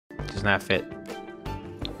does not fit.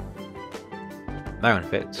 That one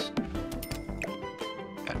fits.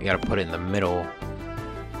 You gotta put it in the middle.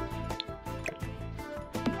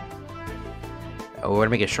 Oh, we're gonna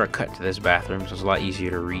make a shortcut to this bathroom, so it's a lot easier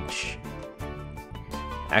to reach.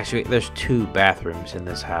 Actually, there's 2 bathrooms in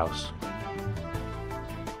this house.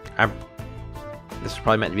 This is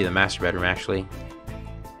probably meant to be the master bedroom, actually.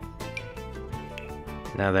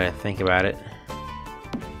 Now that I think about it.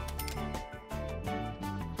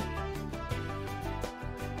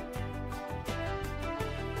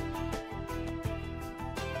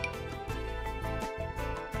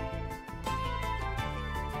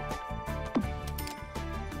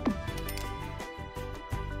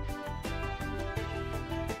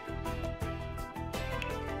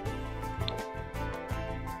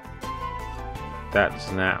 That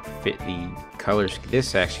does not fit the colors.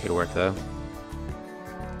 This actually could work though.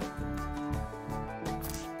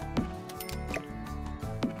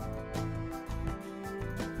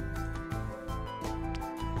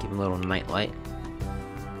 Give him a little night light.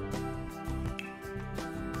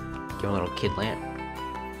 Give him a little kid lamp.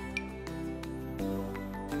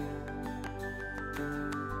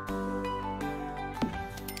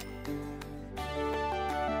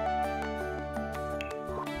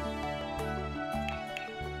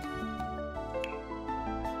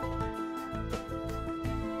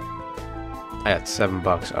 I got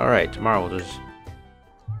 $7. Alright, tomorrow we'll just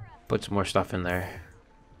put some more stuff in there.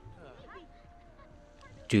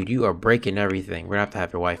 Dude, you are breaking everything. We're gonna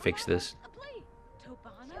have your wife fix this.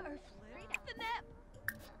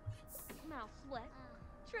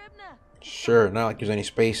 Sure, not like there's any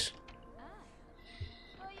space.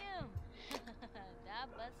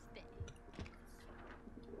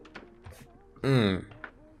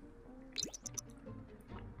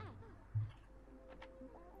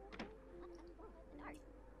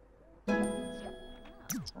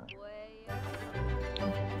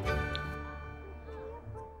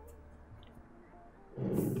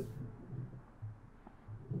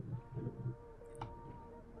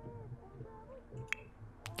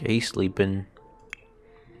 Okay, he's sleeping.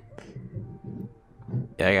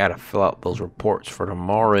 Yeah, I gotta fill out those reports for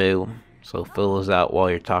tomorrow. So fill those out while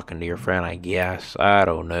you're talking to your friend, I guess. I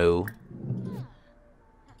don't know.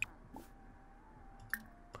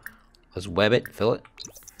 Let's web it, fill it.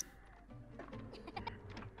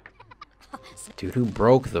 Dude, who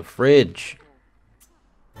broke the fridge?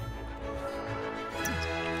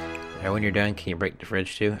 And when you're done, can you break the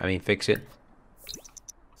fridge too? I mean, fix it.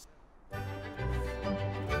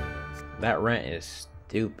 That rent is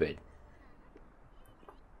stupid.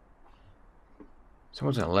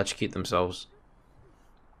 Someone's gonna electrocute themselves.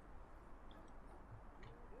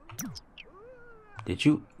 Did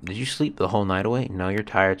you sleep the whole night away? No, you're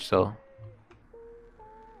tired still.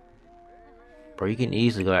 Bro, you can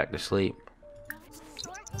easily go back to sleep.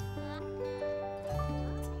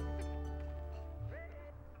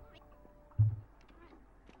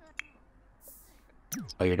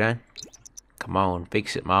 Oh, you're done? Come on,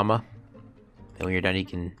 fix it, mama. Then when you're done, you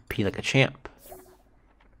can pee like a champ.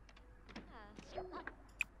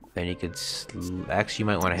 Then you could actually, you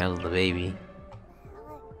might want to handle the baby.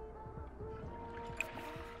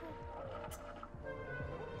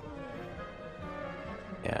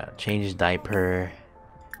 Yeah, change his diaper.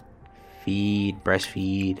 Feed,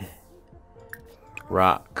 breastfeed.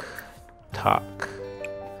 Rock. Talk.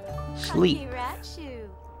 Sleep.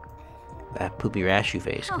 That poopy rashu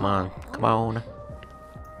face. Come on. Come on.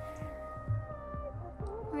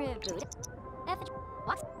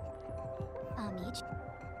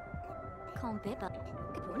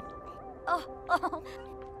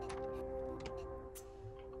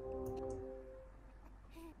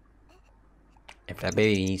 If that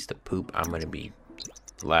baby needs to poop, I'm gonna be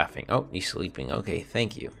laughing. Oh, he's sleeping. Okay,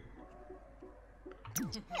 thank you.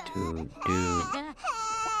 Dude.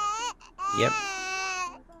 Yep.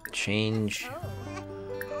 Change.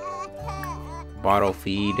 Bottle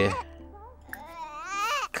feed.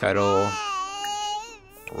 Cuddle.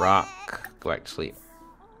 Rock. Go back to sleep.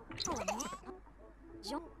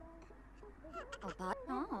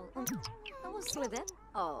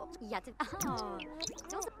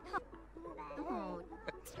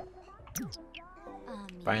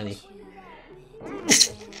 Finally.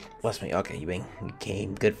 Bless me. Okay, you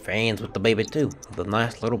became good friends with the baby too. The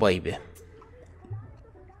nice little baby.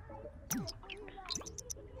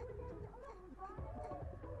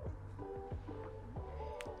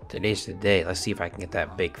 Today's the day. Let's see if I can get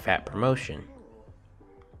that big fat promotion.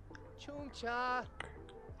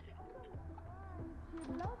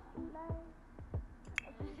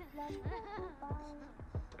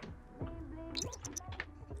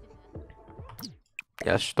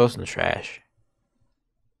 Yeah, let's throw some trash.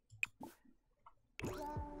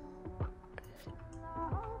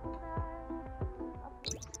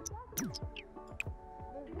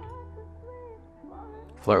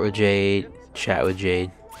 Flirt with Jade, chat with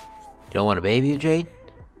Jade. You don't want a baby with Jade?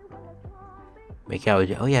 Make out with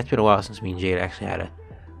Jade. Oh yeah, it's been a while since me and Jade actually had a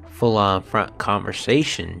full-on front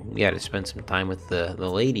conversation. We had to spend some time with the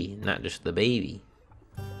lady, not just the baby.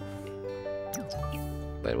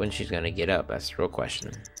 But when she's gonna get up, that's the real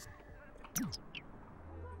question.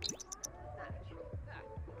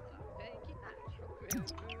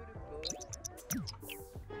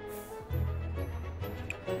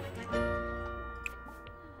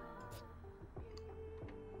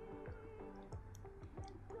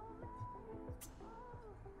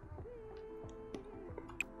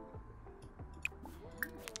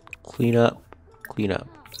 Clean up. Clean up.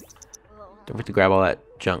 Don't forget to grab all that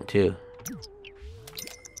junk too.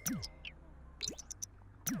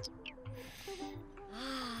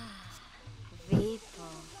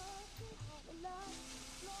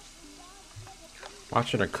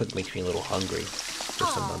 Watching her cook makes me a little hungry. For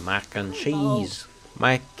some mac and cheese.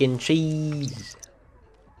 Mac and cheese.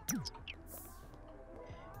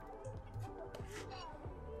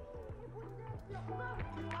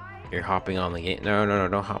 You're hopping on the game. No,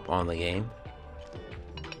 don't hop on the game.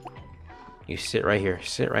 You sit right here.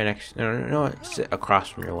 Sit right next. No. Sit across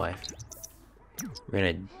from your wife. We're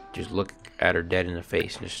gonna just look at her dead in the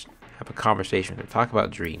face and just have a conversation with her. Talk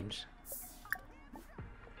about dreams.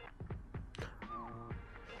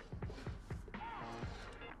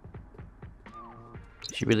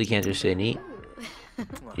 She really can't just sit and eat.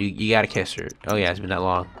 You gotta kiss her. Oh yeah, it's been that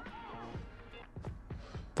long.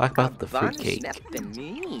 Talk about the fruitcake. You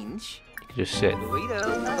can just sit.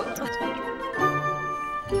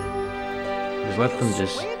 Just let them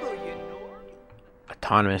just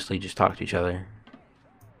autonomously just talk to each other.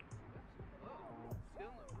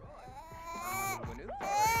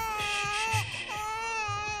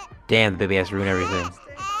 Damn, the baby has to ruin everything.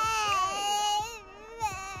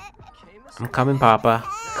 I'm coming, Papa.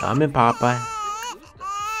 Coming, Papa.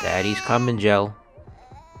 Daddy's coming, Jill.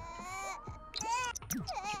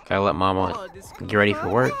 Gotta let Mama get ready for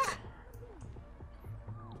work.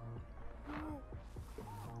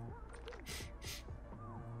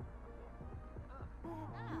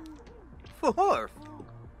 Forf.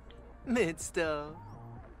 Midsta.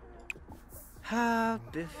 Ha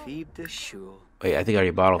befeeb the shul. Wait, I think I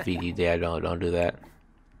already bottle feed you, Dad. Don't do that.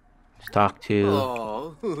 Just talk to.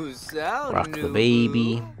 Oh, who's out? Rock the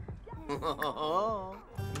baby.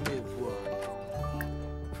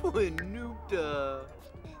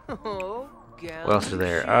 What else is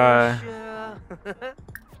there?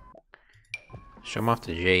 Show him off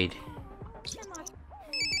to Jade.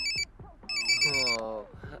 Oh,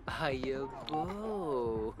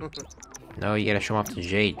 ayabo. No, you gotta show him off to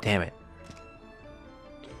Jade. Damn it.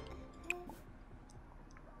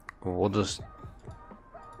 We'll just.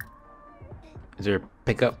 Is there a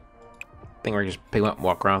pickup thing where I just pick him up and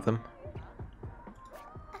walk around with him?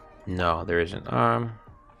 No, there isn't.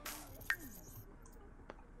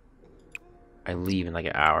 I leave in like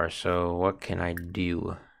an hour, so what can I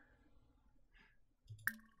do?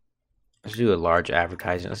 Let's do a large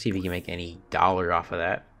advertising. Let's see if we can make any dollar off of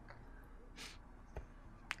that.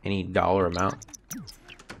 Any dollar amount.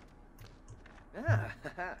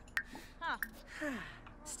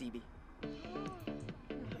 Stevie.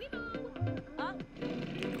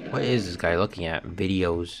 What is this guy looking at?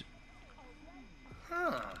 Videos.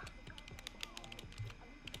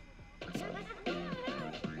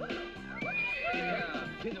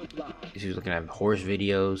 He's looking at horse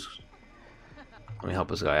videos. Let me help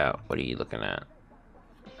this guy out. What are you looking at?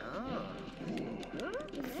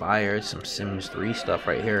 Fire, some Sims 3 stuff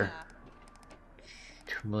right here.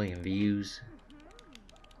 2 million views.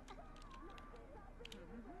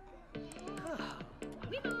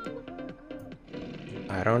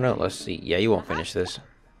 I don't know. Let's see. Yeah, you won't finish this.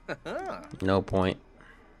 No point.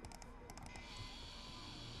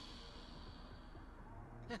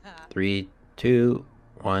 3, 2,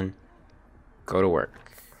 1. Go to work.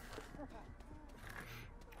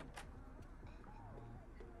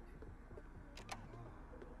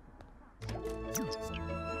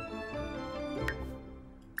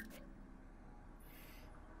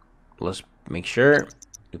 Let's make sure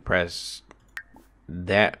you press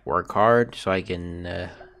that, work hard, so I can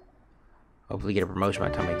hopefully get a promotion by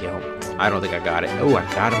the time I get home. I don't think I got it. Oh, I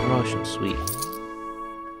got a promotion. Sweet.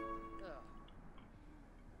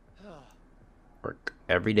 Work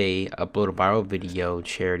every day, upload a viral video,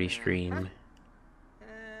 charity stream.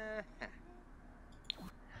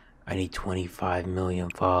 I need 25 million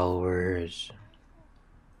followers.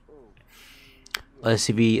 Let's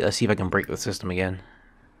see if I can break the system again.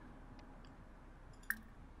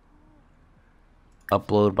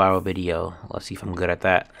 Upload viral video. Let's see if I'm good at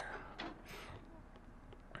that.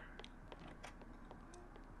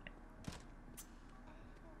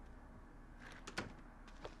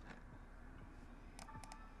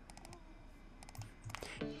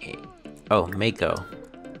 Oh, Mako.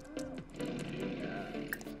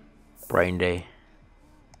 Brain Day.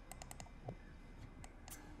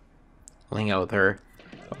 I'll hang out with her.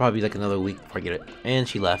 I'll probably be like another week before I get it. And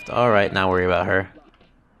she left. Alright, not worry about her.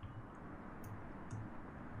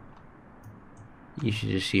 You should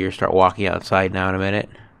just see her start walking outside now in a minute.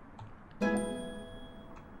 I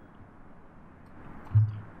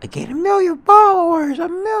gained 1 million followers!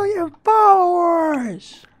 1 million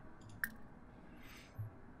followers!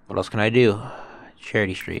 What else can I do?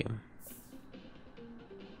 Charity stream.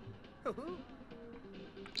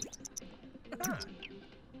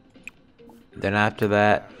 Then after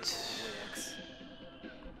that...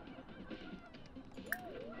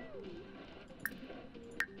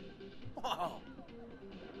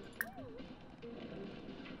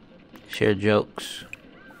 share jokes.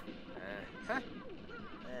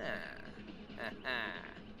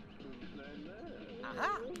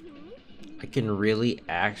 I can really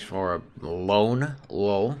ask for a loan?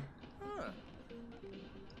 Lol.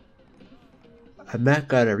 I'm not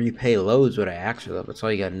gonna repay loads when I ask for them. That's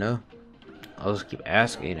all you gotta know. I'll just keep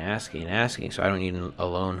asking, so I don't need a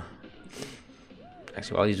loan.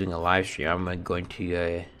 Actually, while he's doing a live stream, I'm going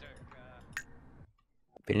to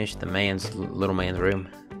finish the little man's room.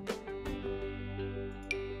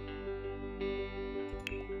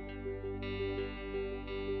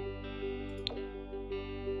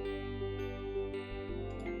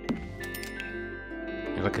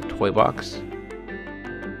 There's like a toy box.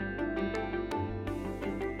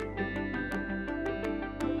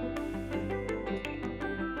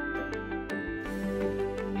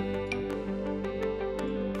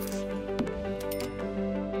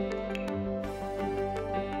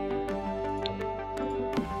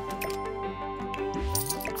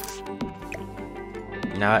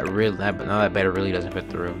 Now that bed really doesn't fit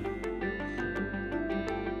the room.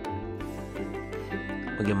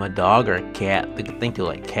 We'll give him a dog or a cat. I think they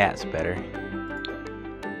like cats better.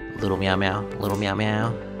 Little meow meow, little meow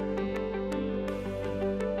meow.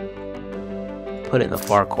 Put it in the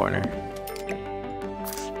far corner.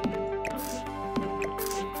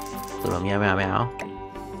 Little meow meow meow.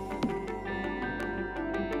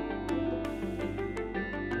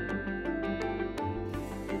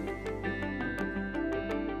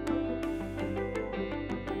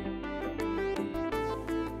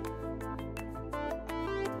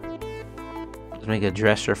 Let's make a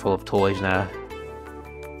dresser full of toys now.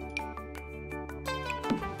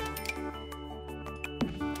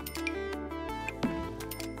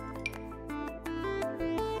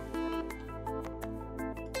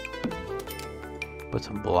 Put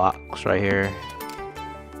some blocks right here.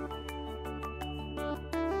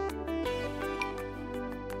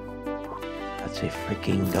 That's a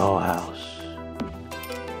freaking dollhouse.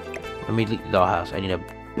 Let me delete the dollhouse. I need a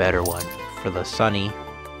better one for the Sunny.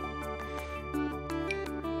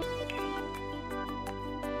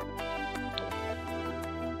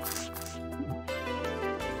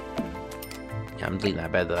 Yeah, I'm deleting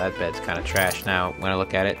that bed though. That bed's kind of trash now when I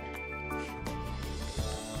look at it.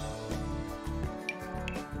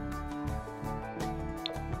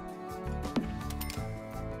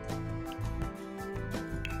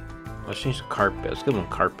 Let's change the carpet. Let's give him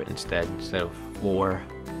carpet instead of floor.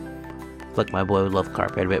 Like my boy would love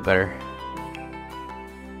carpet a bit better.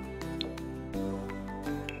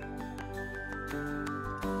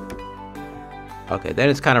 Okay, then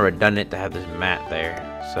it's kind of redundant to have this mat there.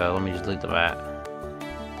 So let me just delete the mat.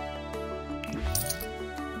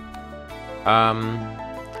 I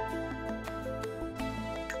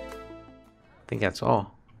think that's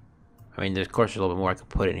all. I mean, there's of course a little bit more I could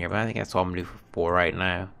put in here, but I think that's all I'm gonna do for right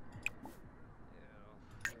now.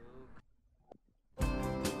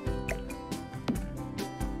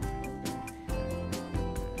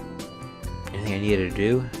 Anything I needed to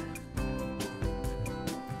do?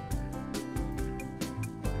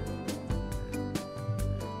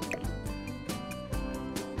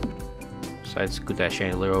 Besides scoot that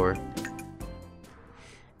chandelier over.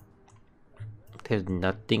 There's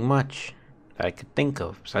nothing much that I could think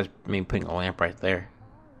of besides maybe putting a lamp right there.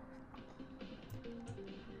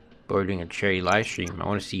 But we're doing a charity live stream. I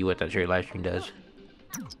want to see what that charity live stream does.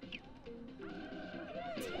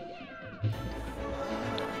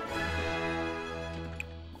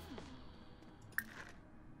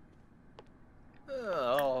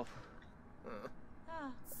 Oh.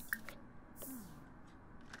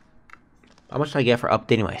 How much do I get for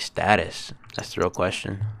updating my status? That's the real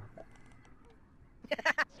question.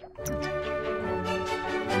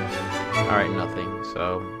 Alright, nothing,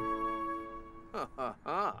 so... I'll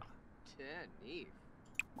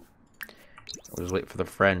just wait for the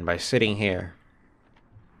friend by sitting here.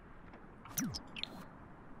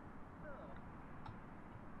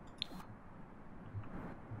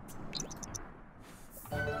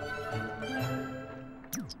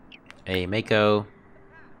 Hey, Mako.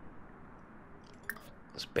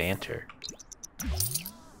 Let's banter.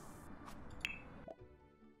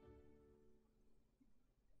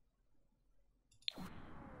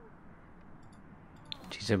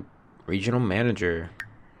 She's a regional manager.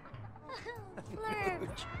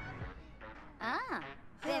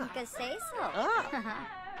 Vimka say so.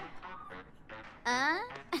 I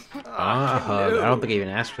don't think I even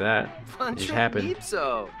asked for that. It just happened. You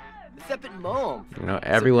know,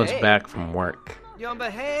 everyone's back from work.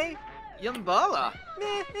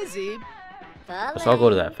 Let's all go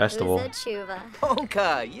to that festival. Well,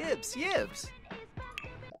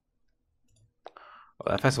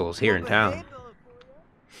 that festival's here in town.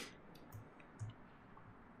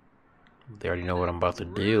 They already know what I'm about to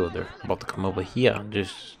do. They're about to come over here and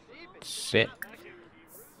just sit.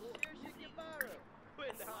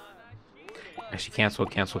 Actually,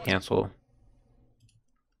 cancel.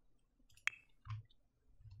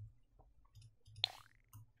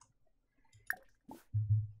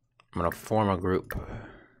 I'm gonna form a group.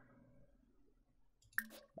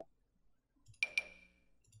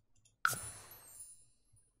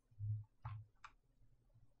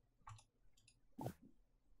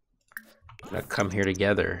 Gonna come here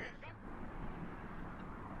together.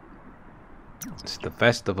 It's the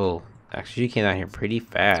festival. Actually, you came out here pretty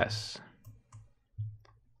fast.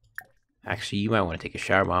 Actually, you might want to take a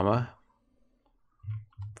shower, Mama,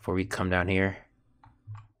 before we come down here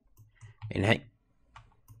and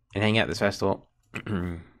hang out this festival.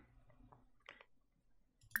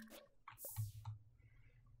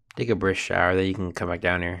 Take a brisk shower, then you can come back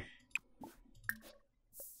down here.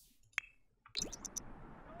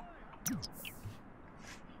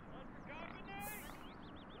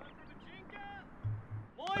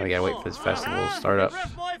 I gotta wait for this festival to start up.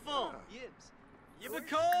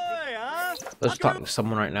 Let's talk to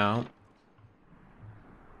someone right now.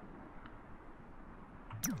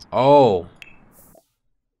 Oh.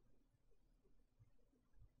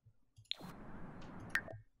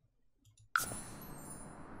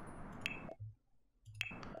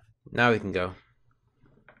 Now we can go.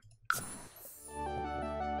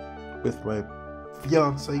 With my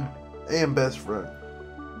fiance and best friend.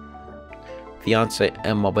 Fiance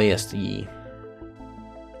and my bestie.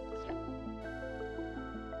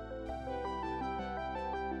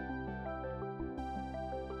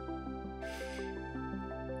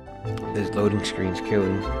 This loading screen's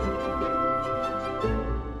killing.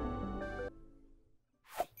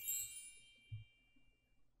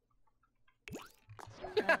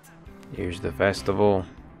 Here's the festival.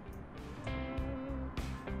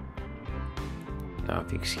 Now,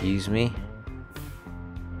 if you excuse me.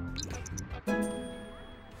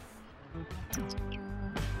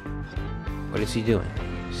 What is he doing?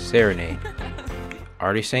 Serenade.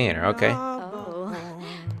 Already saying her, okay. Oh,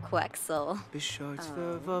 Quexel.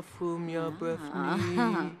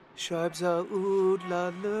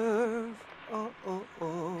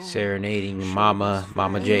 Serenading Mama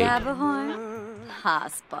Jade.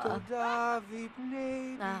 Haspa.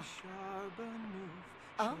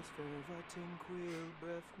 Oh.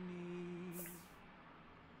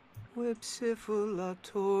 Whipsifula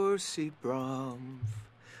torsi bramf,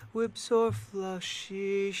 whipsor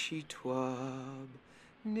flushy she twab,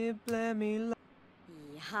 niblemi la.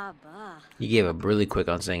 You gave up really quick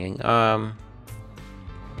on singing. Or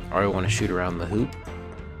I want to shoot around the hoop.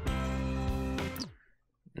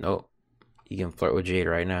 Nope. You can flirt with Jade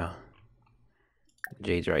right now.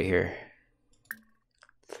 Jade's right here.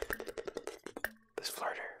 Let's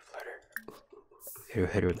flirt her.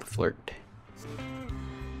 Hit her with the flirt.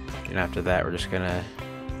 And after that, we're just gonna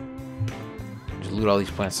loot all these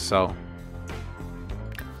plants to sell.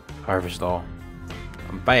 Harvest all.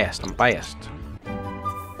 I'm biased. I'm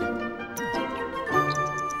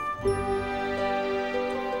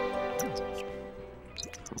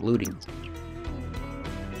looting.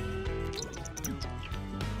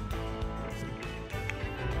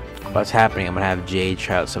 What's happening? I'm gonna have Jade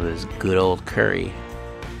try out some of this good old curry.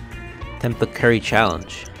 Attempt the curry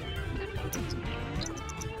challenge.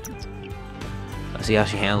 Let's see how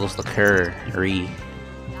she handles the curry.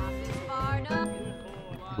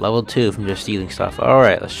 Level 2 from just stealing stuff.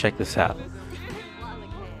 Alright, let's check this out.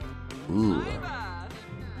 Ooh.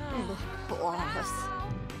 Oh,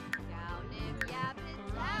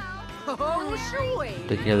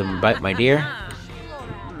 Taking another bite, my dear.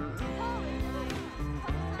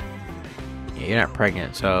 Yeah, you're not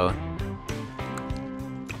pregnant, so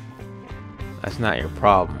that's not your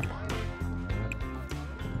problem.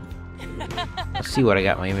 Let's see what I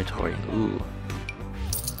got in my inventory. Ooh.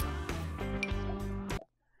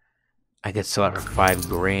 I could sell it for $5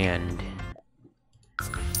 grand.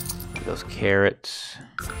 Those carrots.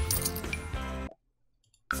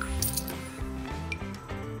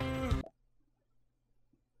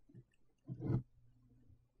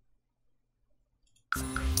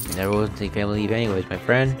 Never will take family leave anyways, my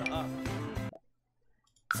friend.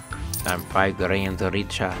 I'm $5 grand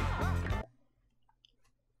richer.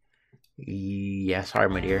 Yeah, sorry,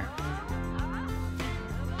 my dear.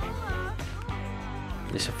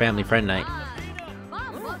 It's a family friend night.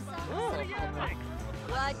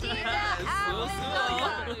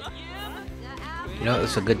 You know,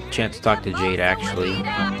 it's a good chance to talk to Jade, actually.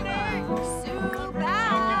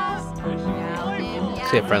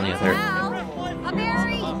 Let's get friendly with her.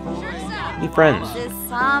 Be friends.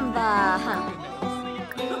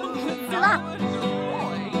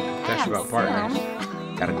 Gush about partners.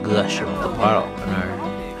 Gotta gush about the partner.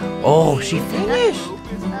 Oh, she finished!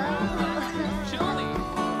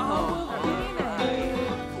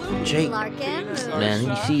 Jake. Man,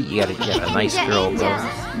 you see, you gotta get a nice girl, bro.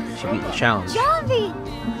 She beat the challenge. Javi,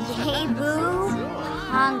 Yebu,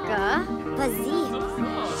 Hanka, Bazit,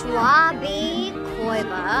 Schwabi,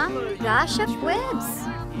 Koiba, Gasha Quibs,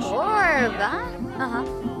 Orba,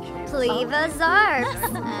 Pleva Zarks,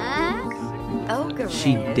 Ogre.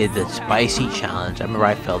 She did the spicy challenge. I remember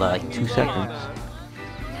I failed out like 2 seconds.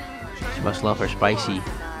 She must love her spicy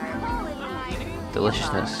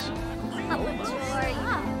deliciousness.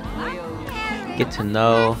 Get to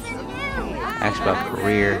know. Ask about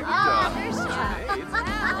career.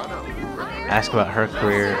 Ask about her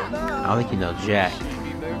career. I don't think you know Jack.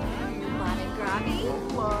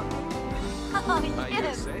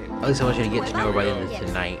 At least I want you to get to know her by the end of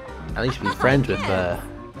tonight. At least be friends with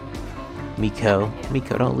Miko.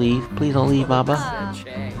 Miko, don't leave. Please don't leave, Mama.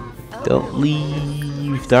 Don't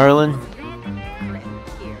leave, darling.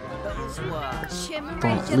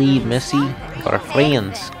 Don't leave, Missy. Got our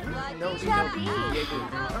friends.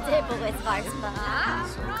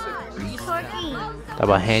 Talk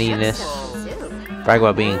about handiness. Brag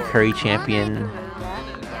about being curry champion.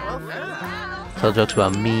 Tell jokes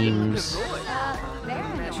about memes.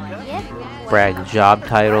 Brag job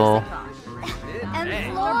title.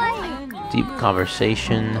 Deep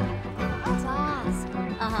conversation.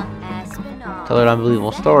 Tell an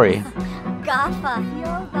unbelievable story.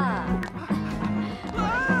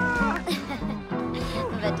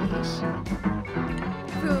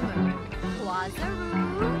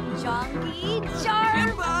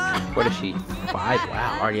 What is she? 5?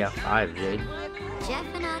 Wow, already at 5, Jade.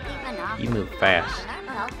 You move fast.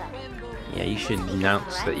 Yeah, you should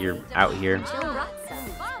announce that you're out here.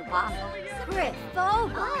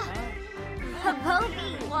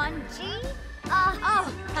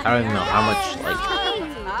 I don't even know how much, like,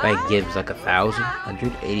 that gives, like 1,000?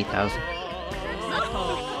 180,000?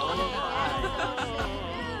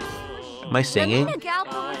 Am I singing?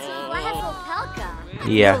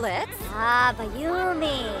 Yeah.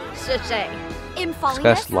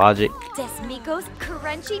 Discuss logic.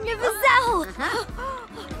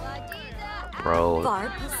 Bro,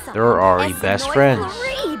 they're already best friends.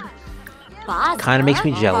 Kinda makes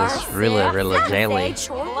me jealous. Really jealous.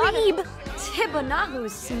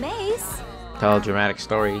 Tell a dramatic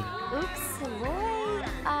story.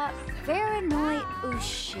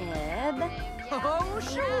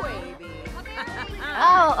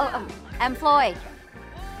 Employee.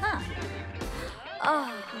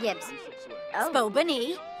 Yibs.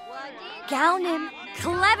 Spobany. Gownim.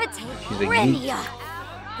 Clevite.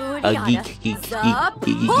 She's a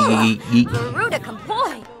geek. Garuda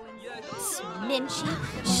Compoy. Sminchi.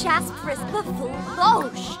 Shaspris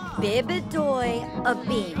Baflosh. Bibidoy. A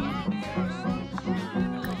beam.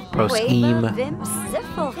 Pro scheme.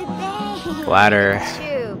 Ladder.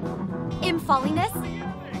 Infolliness.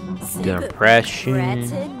 Depression.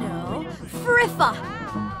 Friffa.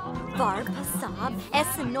 Varpasab.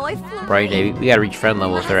 Essenoi. Bright Day. We gotta reach friend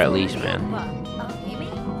level with her at least, man.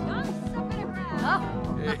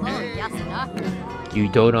 You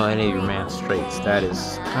don't know any of your man's traits. That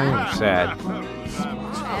is kind of sad.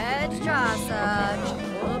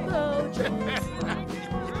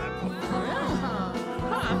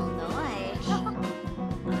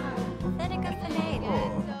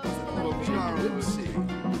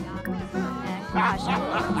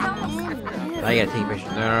 Now you gotta take a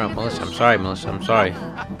picture. No, Melissa, I'm sorry, Melissa, I'm sorry.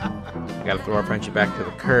 I gotta throw our friendship back to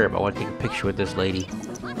the curb. I want to take a picture with this lady.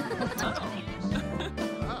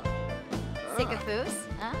 Sycophus?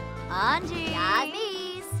 Huh? Angie.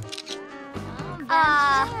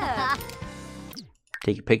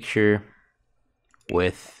 Take a picture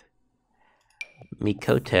with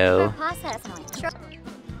Mikoto.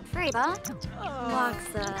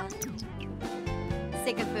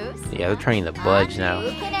 Sycophus? Yeah, they're trying to budge now.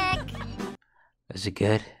 Is it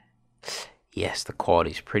good? Yes, the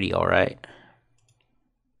quality's pretty alright.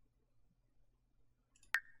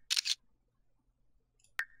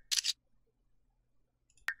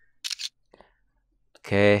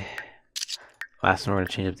 Okay. Last one, we're gonna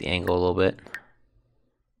change up the angle a little bit.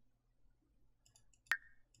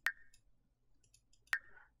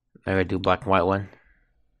 I'm gonna do black and white one.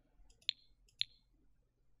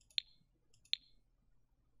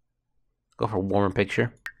 Go for a warmer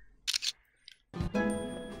picture.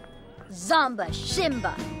 Zamba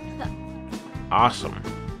Shimba. Awesome.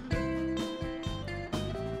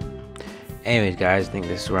 Anyways, guys, I think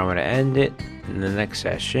this is where I'm gonna end it in the next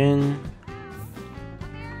session.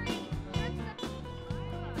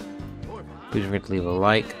 Please don't forget to leave a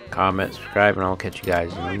like, comment, subscribe, and I'll catch you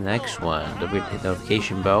guys in the next one. Don't forget to hit the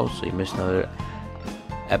notification bell so you miss another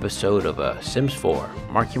episode of Sims 4.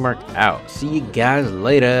 Marky Mark out. See you guys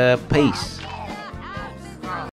later. Peace.